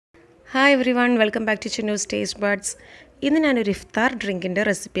Hi everyone, welcome back to Chinnus Taste Buds. ഇന്ന് ഞാനൊരു ഇഫ്താർ ഡ്രിങ്കിൻ്റെ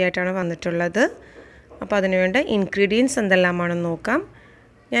recipe ആയിട്ടാണ് വന്നിട്ടുള്ളത്. അപ്പോൾ അതിനുവേണ്ട ഇൻഗ്രീഡിയൻസ് എന്തെല്ലാമാണെന്ന് നോക്കാം.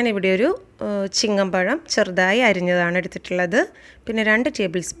 ഞാനിവിടെ ഒരു ചിങ്ങമ്പഴം ചെറുതായി അരിഞ്ഞതാണ് എടുത്തിട്ടുള്ളത്. പിന്നെ 2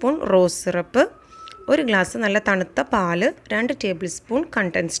 table spoon rose syrup, 1 glass നല്ല തണുത്ത പാല്, 2 ടേബിൾ സ്പൂൺ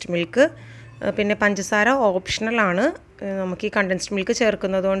കണ്ടൻസ്ഡ് മിൽക്ക്. പിന്നെ പഞ്ചസാര ഓപ്ഷണലാണ്. നമുക്ക് ഈ കണ്ടൻസ്ഡ് മിൽക്ക്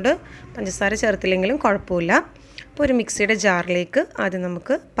ചേർക്കുന്നതുകൊണ്ട് പഞ്ചസാര ചേർത്തില്ലെങ്കിലും കുഴപ്പമില്ല. അപ്പോൾ ഒരു മിക്സിയുടെ ജാറിലേക്ക് ആദ്യം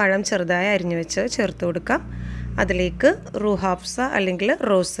നമുക്ക് പഴം ചെറുതായി അരിഞ്ഞു വെച്ച് ചേർത്ത് കൊടുക്കാം. അതിലേക്ക് റൂഹാഫ്സ അല്ലെങ്കിൽ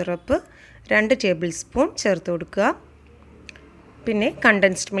റോസ് സിറപ്പ് 2 ടേബിൾ സ്പൂൺ ചേർത്ത് കൊടുക്കുക. പിന്നെ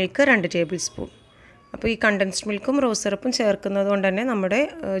കണ്ടൻസ്ഡ് മിൽക്ക് 2 ടേബിൾ സ്പൂൺ. അപ്പോൾ ഈ കണ്ടൻസ്ഡ് മിൽക്കും റോസ് സിറപ്പും ചേർക്കുന്നത് കൊണ്ട് തന്നെ നമ്മുടെ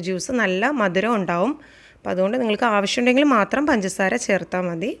ജ്യൂസ് നല്ല മധുരം ഉണ്ടാവും. അപ്പോൾ അതുകൊണ്ട് നിങ്ങൾക്ക് ആവശ്യമുണ്ടെങ്കിൽ മാത്രം പഞ്ചസാര ചേർത്താൽ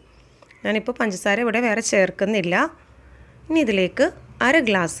മതി. ഞാനിപ്പോൾ പഞ്ചസാര ഇവിടെ വേറെ ചേർക്കുന്നില്ല. ഇനി ഇതിലേക്ക് 1/2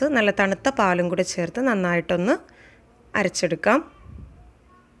 ഗ്ലാസ് നല്ല തണുത്ത പാലും കൂടെ ചേർത്ത് നന്നായിട്ടൊന്ന് അരച്ചെടുക്കാം.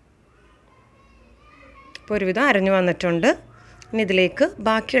 ഇപ്പോൾ ഒരുവിധം അരഞ്ഞു വന്നിട്ടുണ്ട്. ഇനി ഇതിലേക്ക്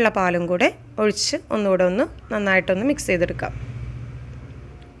ബാക്കിയുള്ള പാലും കൂടെ ഒഴിച്ച് ഒന്നുകൂടെ ഒന്ന് നന്നായിട്ടൊന്ന് മിക്സ് ചെയ്തെടുക്കാം.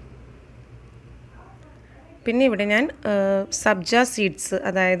 പിന്നെ ഇവിടെ ഞാൻ സബ്ജ സീഡ്സ്,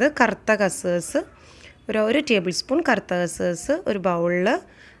 അതായത് കറുത്ത കസേഴ്സ്, ഒരു ടേബിൾ സ്പൂൺ കറുത്ത കസേഴ്സ് ഒരു ബൗളിൽ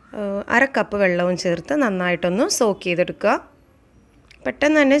 1/2 കപ്പ് വെള്ളവും ചേർത്ത് നന്നായിട്ടൊന്ന് സോക്ക് ചെയ്തെടുക്കുക.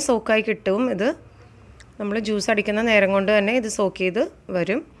 പെട്ടെന്ന് തന്നെ സോക്കായി കിട്ടും. ഇത് നമ്മൾ ജ്യൂസ് അടിക്കുന്ന നേരം കൊണ്ട് തന്നെ ഇത് സോക്ക് ചെയ്ത്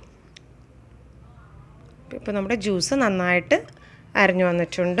വരും. ഇപ്പോൾ നമ്മുടെ ജ്യൂസ് നന്നായിട്ട് അരഞ്ഞു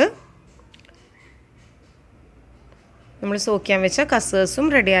വന്നിട്ടുണ്ട്. നമ്മൾ സോക്ക് ചെയ്യാൻ വെച്ച കസേഴ്സും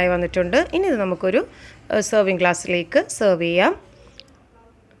റെഡിയായി വന്നിട്ടുണ്ട്. ഇനി ഇത് നമുക്കൊരു സെർവിങ് ഗ്ലാസ്സിലേക്ക് സെർവ് ചെയ്യാം.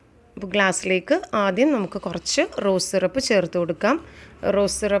 അപ്പോൾ ഗ്ലാസ്സിലേക്ക് ആദ്യം നമുക്ക് കുറച്ച് റോസ് സിറപ്പ് ചേർത്ത് കൊടുക്കാം.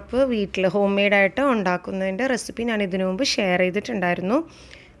 റോസ് സിറപ്പ് വീട്ടിൽ ഹോം മെയ്ഡായിട്ട് ഉണ്ടാക്കുന്നതിൻ്റെ റെസിപ്പി ഞാൻ ഇതിനു മുമ്പ് ഷെയർ ചെയ്തിട്ടുണ്ടായിരുന്നു.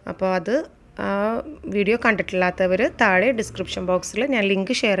 അപ്പോൾ അത് വീഡിയോ കണ്ടിട്ടില്ലാത്തവർ താഴെ ഡിസ്ക്രിപ്ഷൻ ബോക്സിൽ ഞാൻ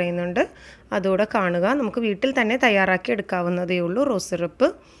ലിങ്ക് ഷെയർ ചെയ്യുന്നുണ്ട്, അതുകൂടെ കാണുക. നമുക്ക് വീട്ടിൽ തന്നെ തയ്യാറാക്കി എടുക്കാവുന്നതേ ഉള്ളൂ റോസ് സിറപ്പ്.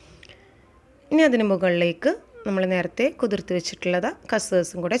 ഇനി അതിന് മുകളിലേക്ക് നമ്മൾ നേരത്തെ കുതിർത്ത് വെച്ചിട്ടുള്ളത്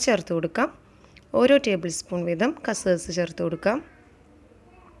കസേഴ്സും കൂടെ ചേർത്ത് കൊടുക്കാം. ഓരോ ടേബിൾ സ്പൂൺ വീതം കസേഴ്സ് ചേർത്ത് കൊടുക്കാം.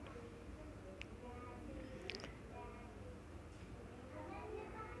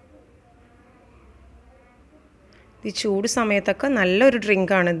 ഈ ചൂട് സമയത്തൊക്കെ നല്ലൊരു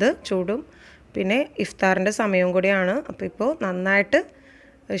ഡ്രിങ്കാണിത്. ചൂടും പിന്നെ ഇഫ്താറിൻ്റെ സമയവും കൂടിയാണ്. അപ്പോൾ ഇപ്പോൾ നന്നായിട്ട്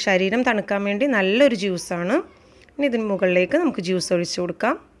ശരീരം തണുക്കാൻ വേണ്ടി നല്ലൊരു ജ്യൂസാണ്. ഇനി ഇതിന് മുകളിലേക്ക് നമുക്ക് ജ്യൂസ് ഒഴിച്ചു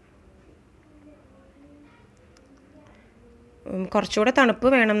കൊടുക്കാം. കുറച്ചുകൂടെ തണുപ്പ്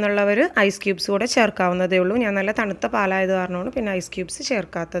വേണം എന്നുള്ളവർ ഐസ് ക്യൂബ്സ് കൂടെ ചേർക്കാവുന്നതേ ഉള്ളൂ. ഞാൻ നല്ല തണുത്ത പാലായത് കാരണമാണ് പിന്നെ ഐസ് ക്യൂബ്സ്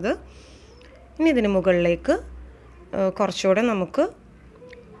ചേർക്കാത്തത്. ഇനി ഇതിന് മുകളിലേക്ക് കുറച്ചുകൂടെ നമുക്ക്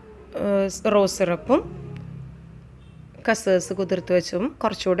റോസ് സിറപ്പും കസേഴ്സ് കുതിർത്ത് വെച്ചും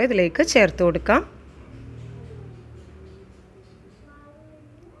കുറച്ചുകൂടെ ഇതിലേക്ക് ചേർത്ത് കൊടുക്കാം.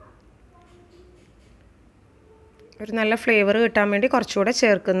 ഒരു നല്ല ഫ്ലേവർ കിട്ടാൻ വേണ്ടി കുറച്ചുകൂടെ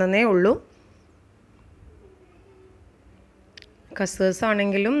ചേർക്കുന്നതേ ഉള്ളൂ. കസേഴ്സ്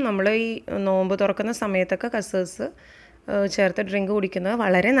ആണെങ്കിലും നമ്മൾ ഈ നോമ്പ് തുറക്കുന്ന സമയത്തൊക്കെ കസേഴ്സ് ചേർത്ത് ഡ്രിങ്ക് കുടിക്കുന്നത്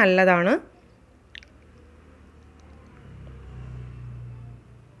വളരെ നല്ലതാണ്.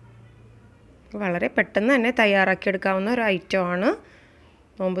 വളരെ പെട്ടെന്ന് തന്നെ തയ്യാറാക്കിയെടുക്കാവുന്ന ഒരു ഐറ്റമാണ്.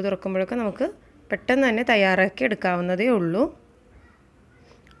 നോമ്പ് തുറക്കുമ്പോഴൊക്കെ നമുക്ക് പെട്ടെന്ന് തന്നെ തയ്യാറാക്കി എടുക്കാവുന്നതേ ഉള്ളൂ.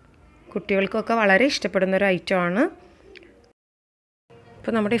 കുട്ടികൾക്കൊക്കെ വളരെ ഇഷ്ടപ്പെടുന്ന ഒരു ഐറ്റമാണ്.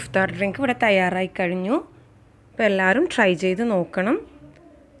 ഇപ്പോൾ നമ്മുടെ ഇഫ്താർ ഡ്രിങ്ക് ഇവിടെ തയ്യാറായി കഴിഞ്ഞു. അപ്പോൾ എല്ലാവരും ട്രൈ ചെയ്ത് നോക്കണം.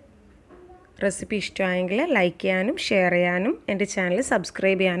 റെസിപ്പി ഇഷ്ടമായെങ്കിൽ ലൈക്ക് ചെയ്യാനും ഷെയർ ചെയ്യാനും എൻ്റെ ചാനൽ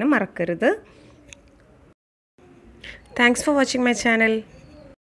സബ്സ്ക്രൈബ് ചെയ്യാനും മറക്കരുത്. Thanks for watching my channel.